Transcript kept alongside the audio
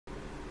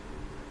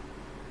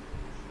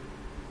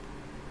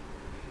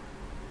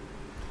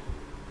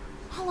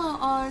Hello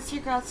all, it's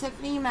your girl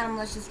Tiffany, Madam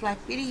Luscious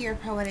Black Beauty, your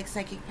poetic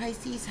psychic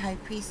Pisces, High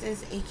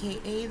Priestess,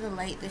 aka the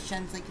light that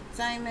shines like its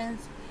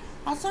diamonds,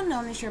 also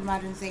known as your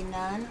modern day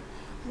nun,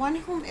 one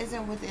whom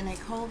isn't within a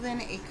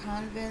coven, a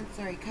convent,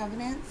 or a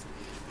covenant.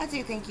 I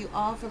do thank you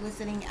all for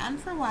listening and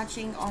for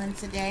watching on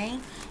today.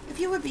 If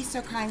you would be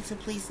so kind to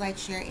please like,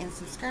 share, and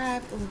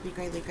subscribe, it would be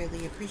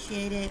greatly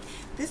appreciated.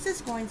 This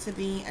is going to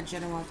be a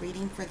general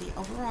reading for the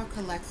overall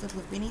collective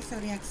of any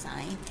zodiac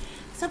sign.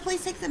 So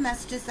please take the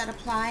messages that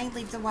apply,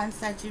 leave the ones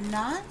that do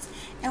not.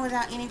 And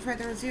without any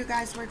further ado,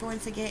 guys, we're going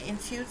to get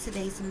into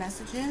today's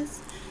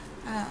messages.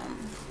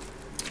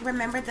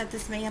 Remember that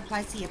this may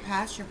apply to your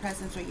past, your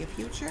present, or your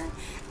future,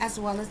 as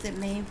well as it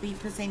may be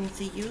pertaining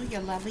to you, your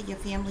lover, your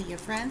family, your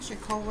friends, your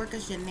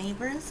co-workers, your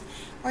neighbors,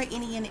 or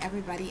any and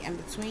everybody in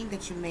between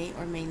that you may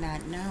or may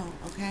not know,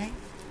 okay?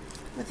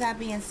 With that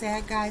being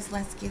said, guys,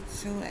 let's get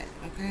to it,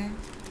 okay?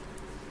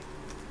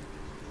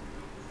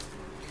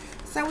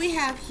 So we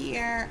have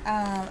here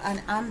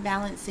an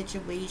unbalanced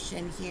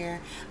situation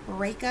here.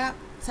 Breakup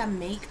to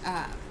make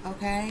up,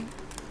 okay?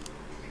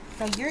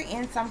 So you're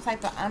in some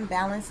type of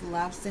unbalanced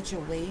love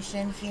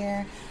situation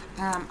here.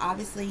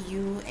 Obviously,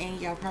 you and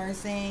your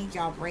person,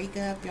 y'all break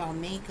up, y'all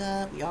make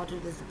up, y'all do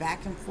this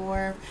back and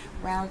forth,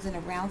 rounds and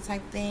around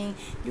type thing.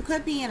 You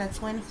could be in a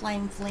twin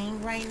flame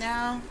fling right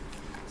now,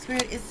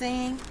 Spirit is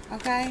saying,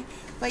 okay?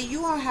 But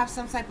you all have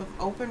some type of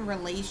open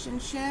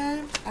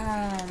relationship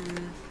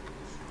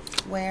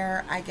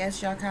where I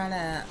guess y'all kind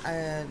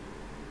of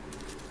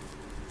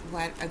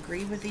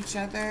agree with each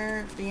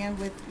other, being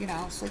with, you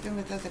know, sleeping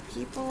with other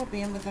people,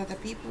 being with other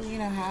people, you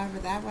know, however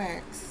that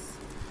works,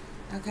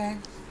 okay?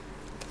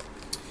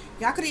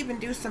 Y'all could even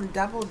do some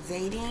double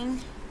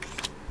dating,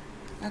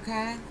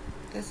 okay?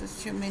 This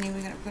is too many.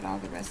 We're going to put all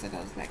the rest of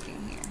those back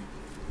in here.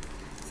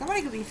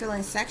 Somebody could be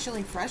feeling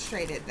sexually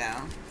frustrated,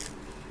 though.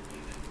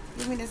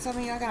 You mean that some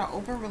of y'all got an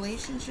open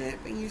relationship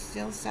and you're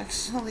still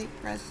sexually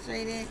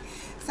frustrated?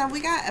 So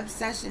we got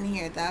obsession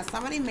here, though.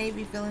 Somebody may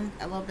be feeling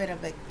a little bit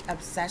of an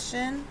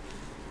obsession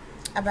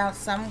about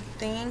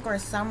something or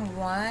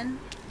someone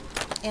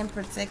in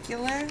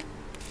particular.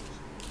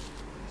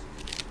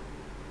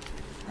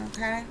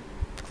 Okay.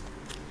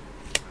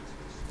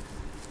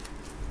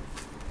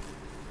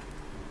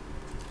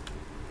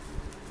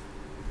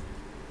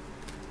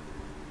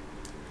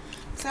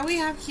 So we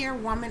have here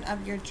woman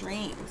of your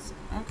dreams.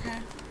 Okay.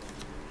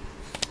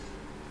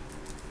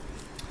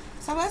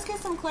 So let's get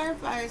some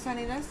clarifiers,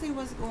 honey. Let's see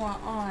what's going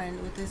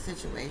on with this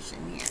situation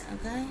here,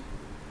 okay?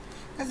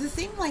 Because it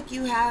seems like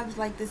you have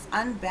like this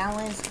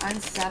unbalanced,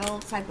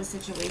 unsettled type of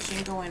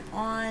situation going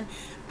on.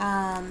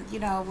 You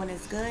know, when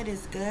it's good,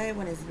 it's good.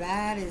 When it's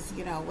bad, it's,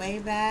 you know, way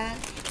bad.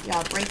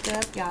 Y'all break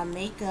up, y'all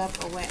make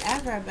up, or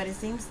whatever. But it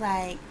seems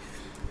like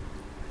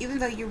even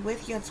though you're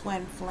with your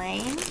twin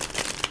flame,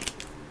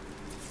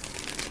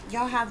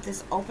 y'all have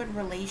this open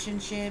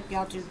relationship.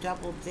 Y'all do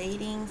double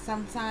dating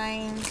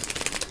sometimes.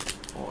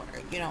 Or,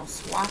 you know,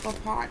 swap a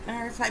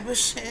partner type of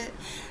shit.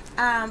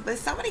 But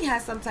somebody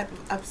has some type of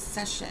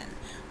obsession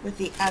with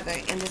the other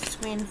in this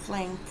twin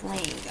flame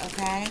fling,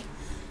 okay?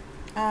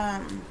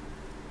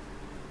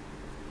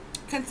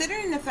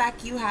 Considering the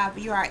fact you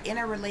are in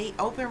a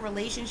open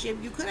relationship,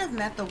 you could have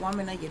met the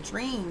woman of your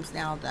dreams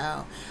now,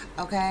 though,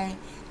 okay?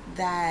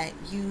 That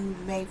you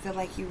may feel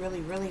like you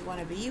really want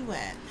to be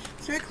with.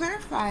 So to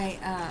clarify,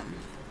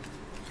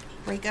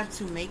 break up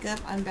to make up,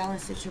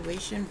 unbalanced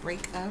situation,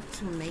 break up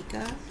to make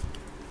up.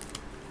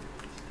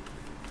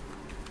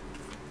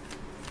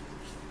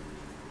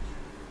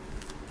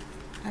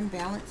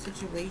 Unbalanced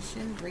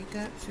situation, break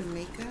up to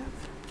make up.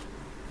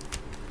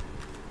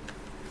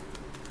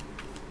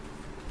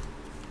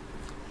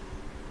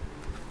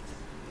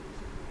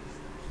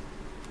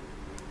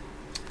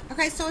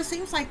 Okay, so it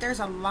seems like there's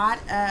a lot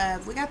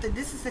of,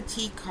 this is a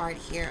T card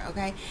here,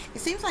 okay?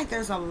 It seems like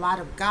there's a lot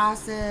of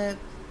gossip,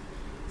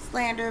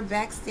 slander,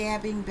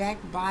 backstabbing,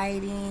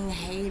 backbiting,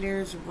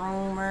 haters,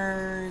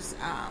 rumors,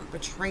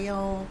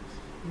 betrayal,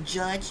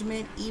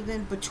 judgment,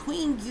 even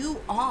between you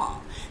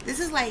all. This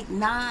is like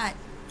not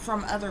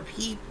from other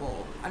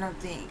people, I don't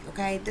think,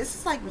 okay? This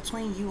is like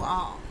between you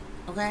all,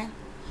 okay?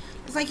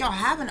 It's like y'all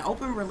have an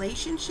open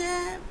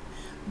relationship,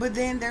 but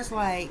then there's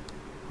like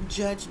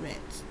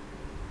judgment,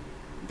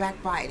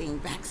 backbiting,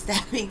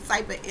 backstabbing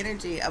type of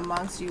energy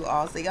amongst you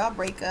all. So y'all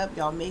break up,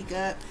 y'all make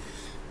up,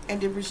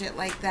 and different shit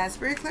like that.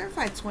 Spirit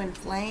clarify twin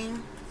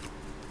flame,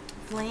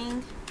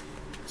 fling,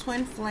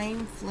 twin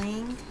flame,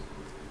 fling.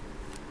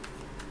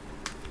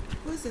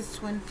 Who is this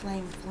twin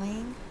flame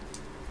fling?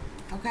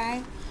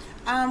 Okay.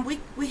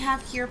 We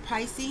have here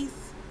Pisces.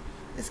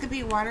 This could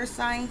be water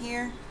sign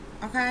here.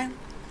 Okay.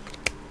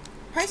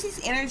 Pisces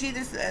energy.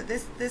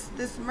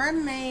 This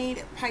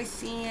mermaid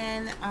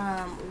Piscean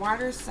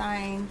water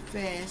sign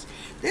fish.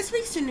 This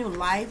speaks to new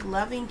life,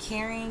 loving,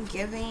 caring,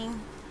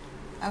 giving.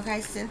 Okay,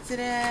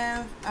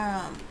 sensitive.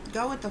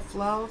 Go with the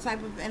flow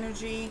type of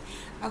energy.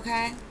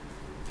 Okay.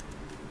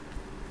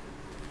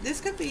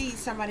 This could be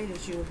somebody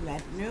that you have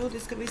met new.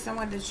 This could be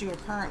someone that you are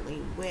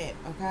currently with,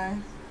 okay?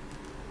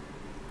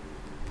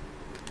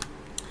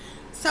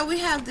 So we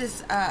have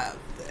this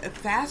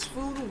fast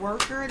food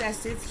worker that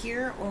sits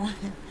here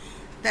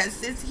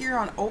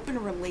on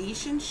open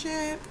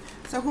relationship.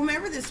 So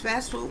whomever this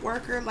fast food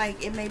worker,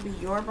 like, it may be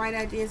your bright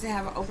idea to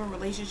have an open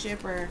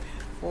relationship,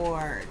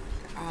 or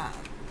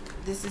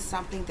this is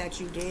something that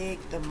you dig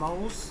the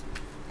most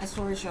as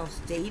far as your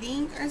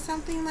dating or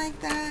something like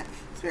that.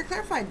 Spirit,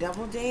 clarify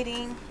double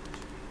dating.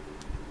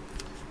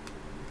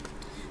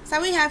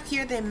 So we have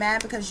here, they're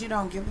mad because you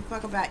don't give a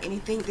fuck about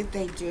anything that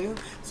they do.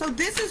 So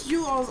this is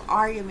you all's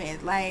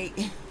argument. Like,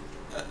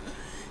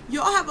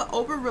 y'all have an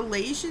open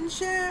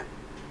relationship,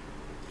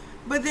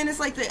 but then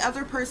it's like the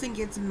other person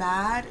gets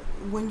mad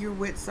when you're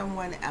with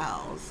someone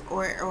else,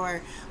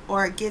 or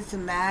gets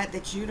mad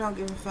that you don't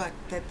give a fuck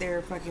that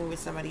they're fucking with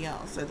somebody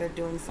else, or they're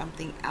doing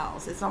something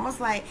else. It's almost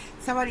like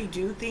somebody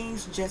do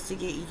things just to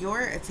get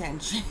your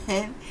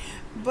attention,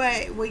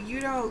 but when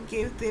you don't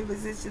give the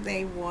position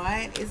they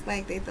want, it's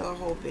like they throw a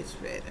whole bitch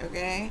fit.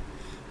 Okay.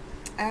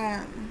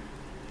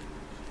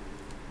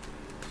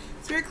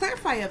 Spirit,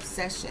 clarify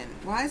obsession.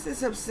 Why is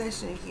this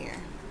obsession here?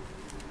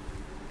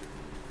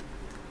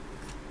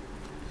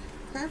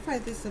 Clarify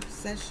this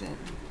obsession.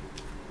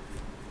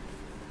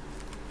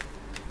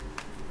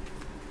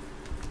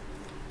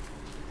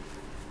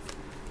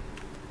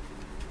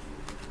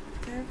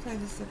 Clarify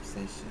this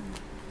obsession.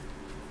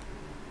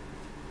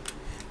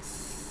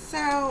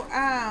 So,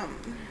 I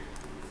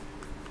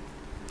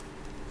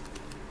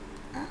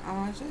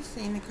just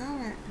seen the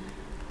card.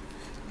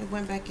 It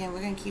went back in.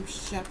 We're going to keep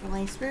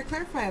shuffling. Spirit,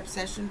 clarify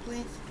obsession,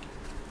 please.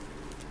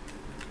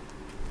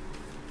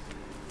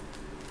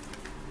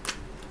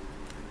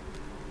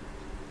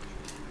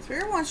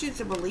 Spirit wants you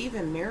to believe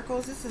in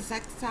miracles. This is the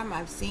second time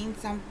I've seen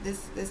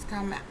this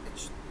come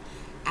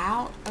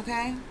out,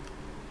 okay?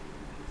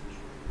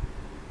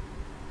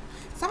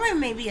 Somebody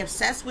may be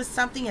obsessed with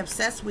something,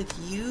 obsessed with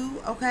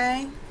you,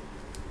 okay?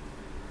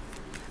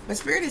 But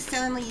Spirit is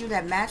telling you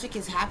that magic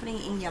is happening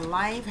in your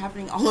life,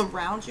 happening all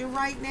around you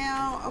right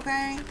now,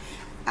 okay?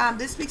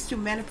 This speaks to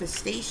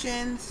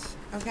manifestations,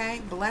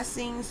 okay?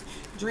 Blessings,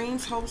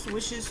 dreams, hopes,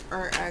 wishes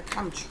are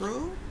come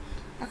true,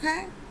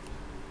 okay?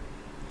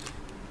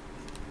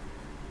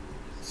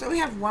 So we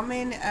have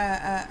woman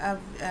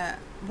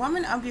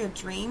of your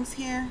dreams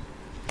here.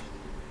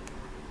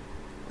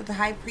 With the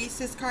High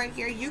Priestess card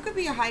here. You could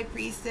be a High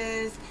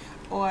Priestess,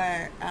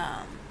 or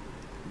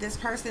this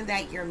person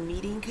that you're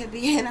meeting could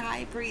be a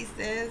High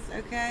Priestess,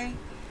 okay?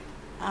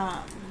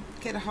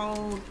 Could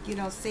hold, you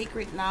know,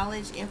 sacred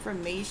knowledge,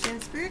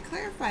 information. Spirit,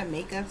 clarify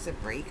makeup to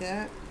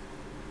breakup.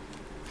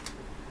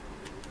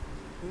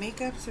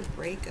 Makeup to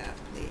breakup,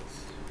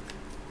 please.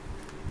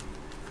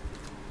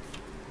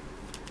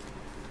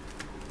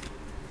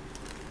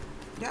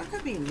 Y'all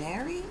could be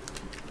married.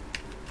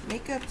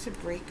 Makeup to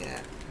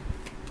breakup.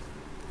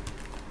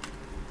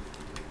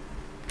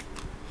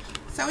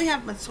 So we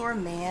have mature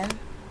man,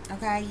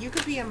 okay? You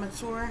could be a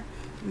mature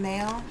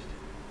male,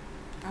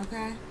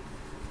 okay?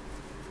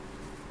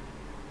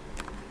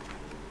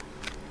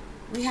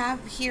 We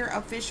have here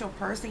official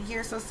person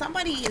here. So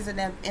somebody is in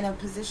a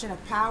position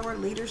of power,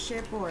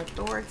 leadership, or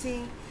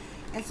authority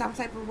in some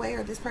type of way.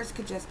 Or this person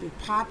could just be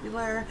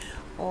popular,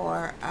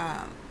 or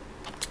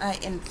an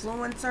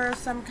influencer of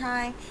some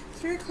kind.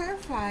 Spirit,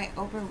 clarify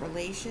open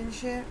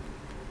relationship.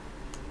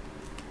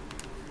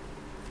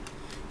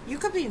 You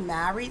could be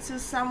married to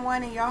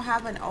someone and y'all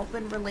have an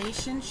open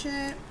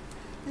relationship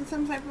in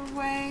some type of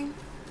way.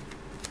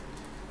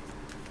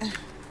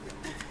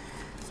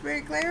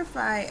 Spirit,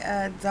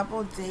 clarify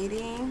double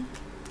dating.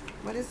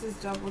 What is this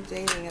double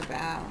dating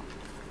about?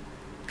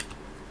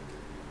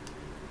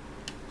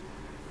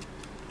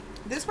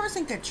 This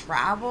person could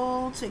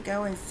travel to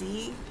go and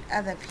see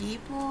other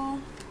people,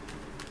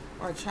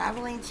 or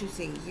traveling to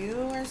see you,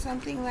 or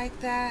something like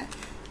that.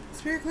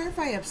 Spirit,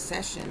 clarify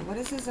obsession. What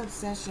is this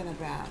obsession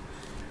about?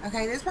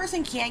 Okay, this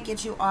person can't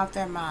get you off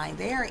their mind.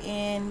 They are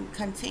in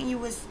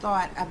continuous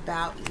thought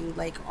about you,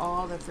 like,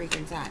 all the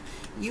freaking time.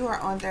 You are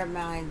on their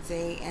mind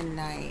day and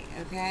night,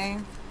 okay?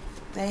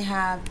 They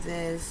have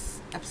this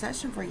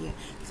obsession for you.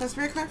 So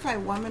Spirit, clarify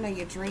woman of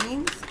your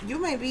dreams. You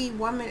may be the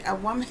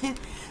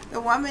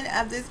woman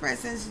of this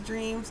person's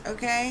dreams,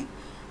 okay?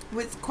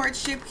 With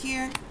courtship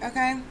here,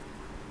 okay?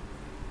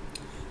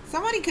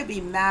 Somebody could be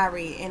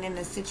married and in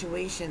a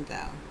situation,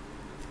 though.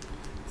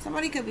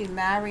 Somebody could be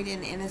married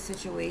and in a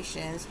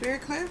situation.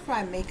 Spirit,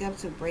 clarify makeup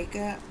to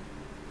breakup.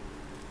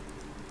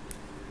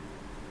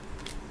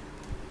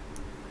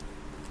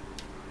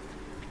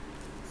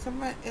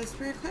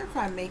 Spirit,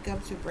 clarify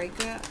makeup to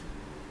breakup.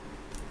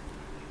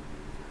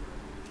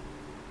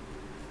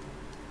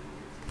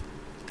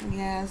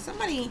 Yeah,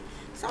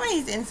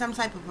 somebody's in some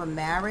type of a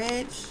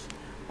marriage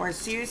or a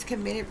serious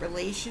committed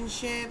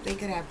relationship. They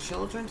could have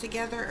children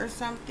together or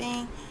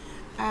something.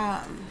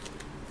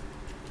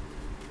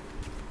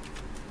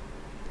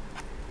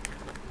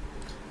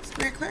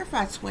 Spirit,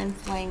 clarify twin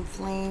flame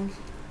fling.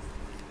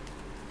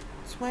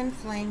 Twin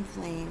flame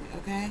fling,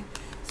 okay?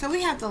 So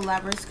we have the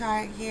Lovers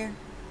card here,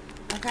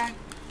 okay?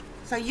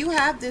 So you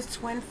have this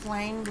twin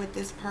flame with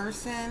this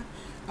person,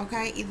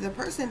 Okay, either the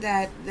person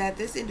that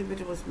this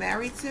individual is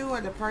married to,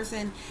 or the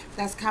person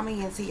that's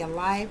coming into your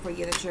life, or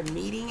that you're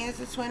meeting is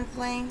a twin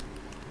flame.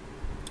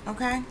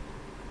 Okay.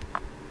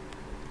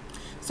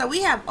 So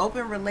we have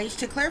open relation,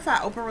 to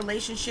clarify open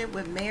relationship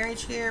with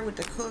marriage here, with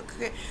the cook.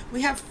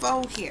 We have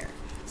foe here.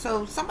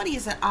 So somebody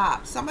is an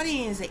op,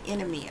 somebody is an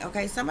enemy,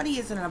 okay? Somebody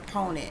is an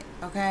opponent,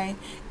 okay?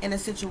 In a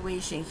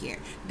situation here.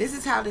 This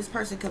is how this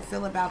person could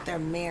feel about their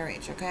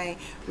marriage, okay?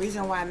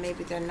 Reason why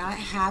maybe they're not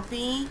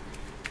happy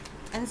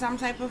in some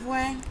type of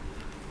way.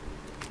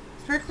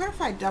 Spirit,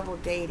 clarify double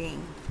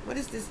dating. What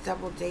is this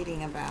double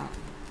dating about?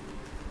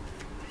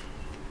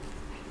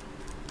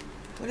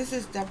 What is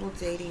this double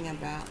dating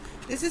about?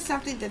 This is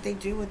something that they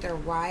do with their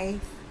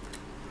wife.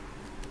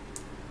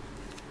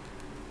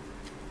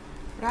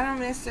 But I don't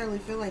necessarily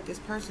feel like this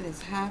person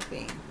is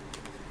happy.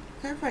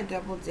 Clarify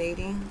double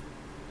dating.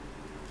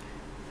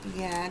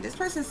 Yeah, this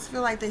person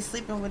feel like they're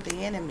sleeping with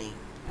the enemy.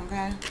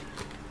 Okay?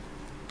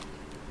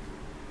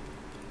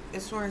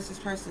 As far as this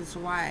person's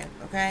wife.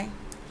 Okay?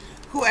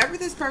 Whoever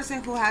this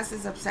person who has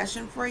this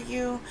obsession for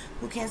you,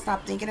 who can't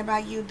stop thinking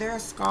about you, they're a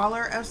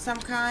scholar of some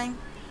kind.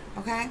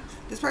 Okay,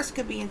 this person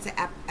could be into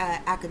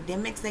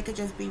academics. They could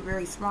just be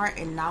very smart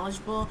and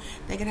knowledgeable.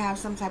 They could have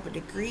some type of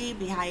degree,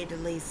 be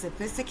highly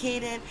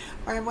sophisticated,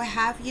 or what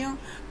have you.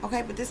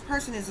 Okay, but this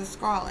person is a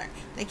scholar.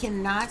 They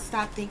cannot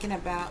stop thinking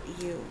about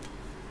you.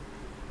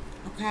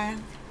 Okay.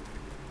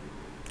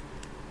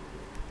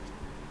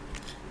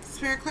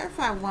 Spirit,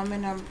 clarify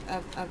woman of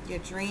your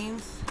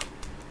dreams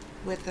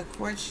with the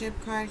courtship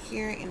card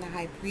here in the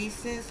High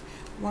Priestess.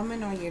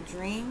 Woman or your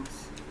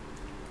dreams.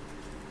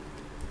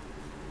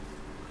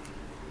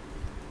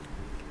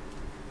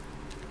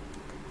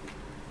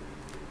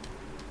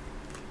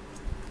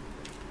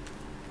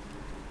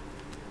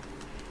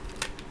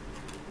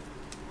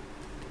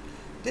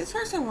 This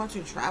person wants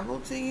to travel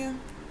to you.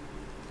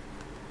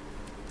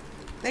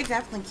 They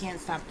definitely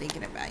can't stop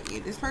thinking about you.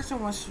 This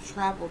person wants to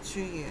travel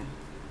to you.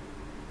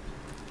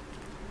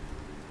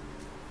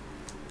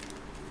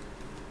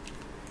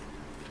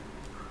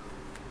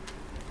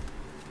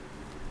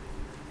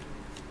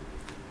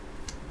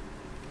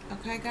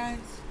 Okay, guys.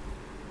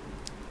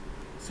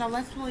 So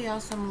let's pull y'all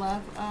some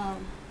love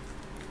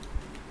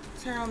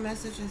tarot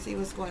message and see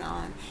what's going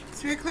on.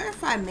 Spirit,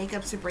 clarify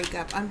makeup to break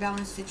up.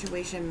 Unbalanced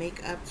situation,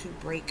 makeup to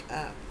break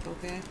up.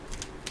 Okay.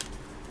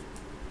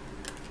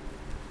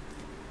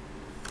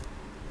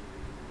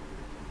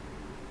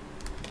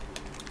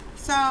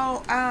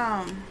 So,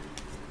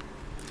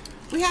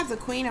 we have the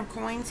Queen of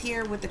Coins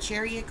here with the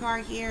Chariot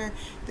card here.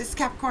 This is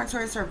Capricorn,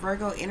 Taurus, or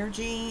Virgo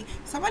energy.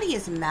 Somebody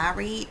is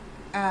married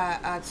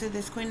to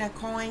this Queen of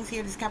Coins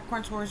here. This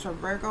Capricorn, Taurus, or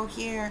Virgo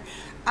here.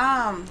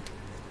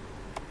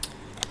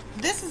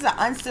 This is an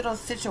unsettled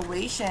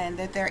situation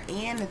that they're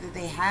in, that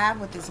they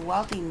have with this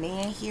wealthy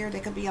man here.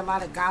 There could be a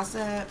lot of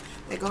gossip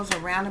that goes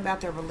around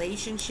about their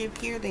relationship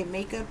here. They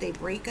make up, they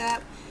break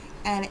up,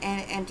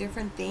 and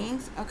different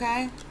things,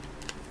 okay?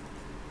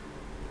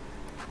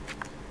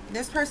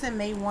 This person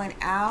may want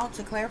out,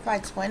 to clarify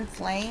twin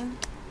flame.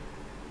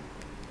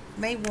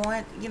 May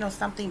want, you know,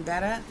 something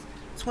better.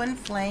 Twin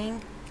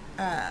flame,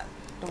 the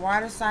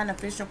water sign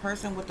official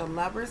person with the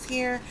Lovers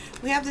here.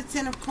 We have the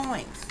Ten of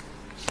Coins.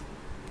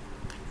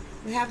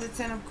 We have the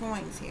Ten of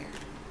Coins here.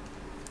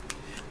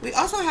 We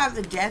also have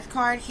the Death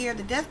card here.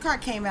 The Death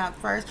card came out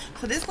first.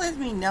 So this lets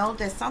me know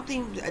that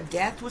something, a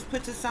death was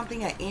put to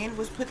something, an end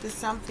was put to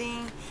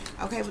something.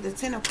 Okay, with the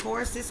Ten of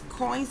Course, this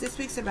coins, this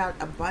speaks about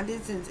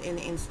abundance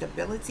and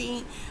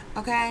stability.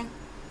 Okay.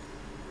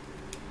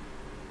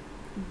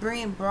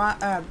 Being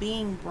brought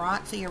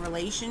to your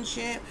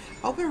relationship.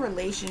 Open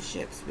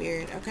relationship,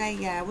 Spirit. Okay,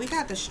 yeah. We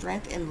got the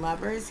Strength in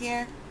Lovers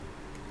here.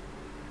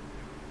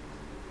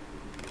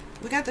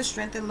 We got the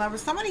Strength in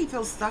Lovers. Somebody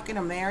feels stuck in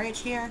a marriage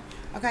here.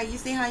 Okay, you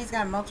see how he's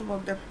got multiple,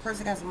 the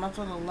person has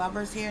multiple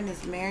lovers here in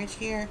this marriage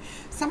here.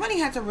 Somebody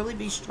had to really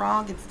be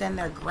strong and stand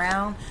their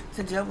ground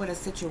to deal with a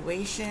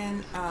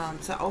situation,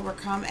 to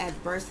overcome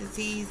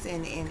adversities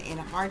and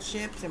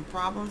hardships and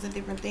problems and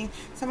different things.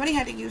 Somebody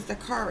had to use the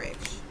courage,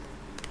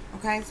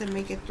 okay, to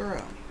make it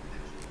through.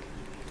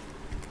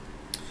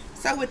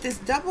 So with this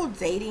double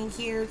dating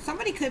here,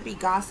 somebody could be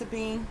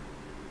gossiping.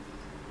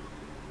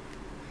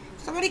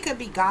 Somebody could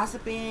be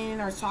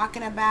gossiping or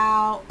talking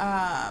about,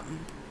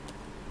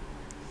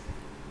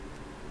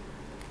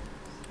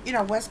 you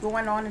know, what's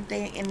going on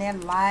in their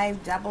life,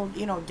 double,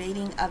 you know,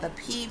 dating other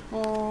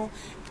people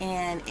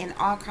and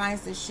all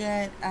kinds of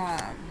shit.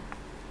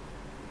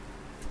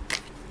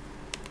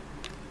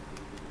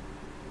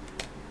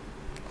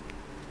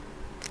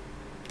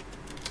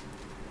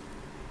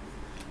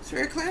 So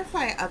we're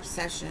clarifying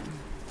obsession.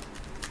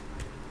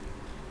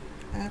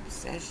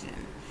 Obsession.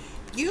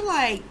 You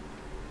like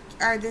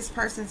are this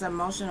person's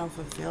emotional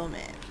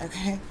fulfillment,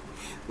 okay?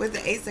 With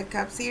the Ace of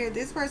Cups here,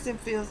 this person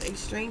feels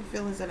extreme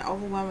feelings and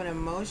overwhelming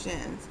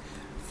emotions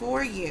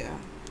for you,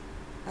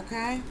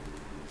 okay?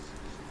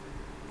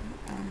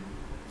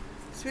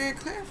 Spirit,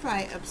 clarify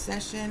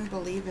obsession,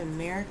 believe in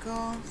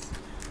miracles.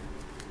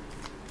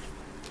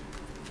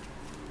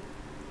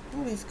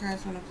 Oh, these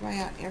cards want to fly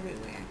out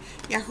everywhere.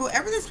 Yeah,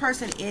 whoever this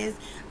person is,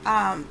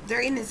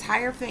 they're in this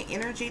hierophant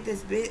energy,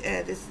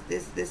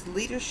 this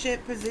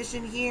leadership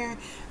position here.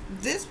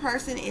 This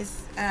person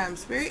is,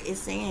 Spirit is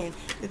saying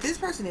that this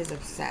person is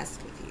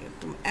obsessed with you.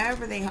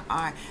 Whomever they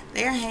are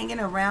hanging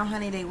around,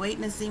 honey. They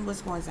waiting to see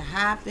what's going to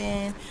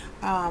happen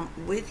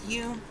with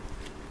you.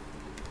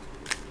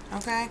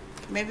 Okay,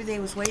 maybe they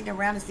was waiting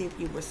around to see if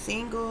you were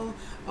single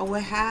or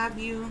what have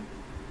you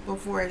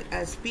before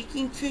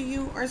speaking to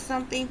you or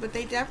something, but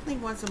they definitely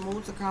want to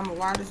move to calmer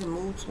waters and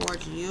move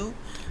towards you,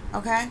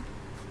 okay,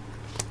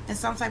 in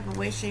some type of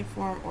way, shape,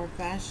 form, or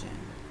fashion.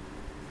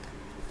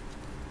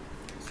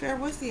 Spirit,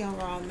 what's the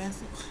overall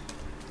message?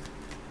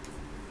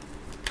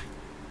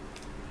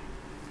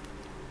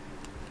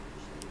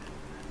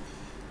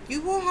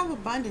 You will have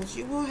abundance,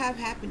 you will have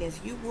happiness,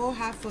 you will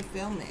have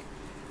fulfillment,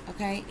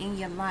 okay, in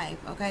your life,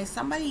 okay.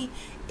 Somebody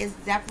is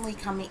definitely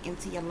coming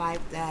into your life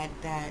that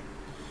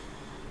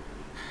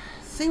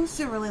seems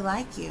to really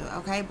like you,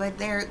 okay, but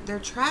they're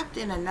trapped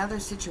in another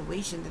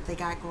situation that they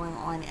got going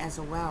on as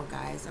well,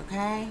 guys,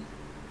 okay.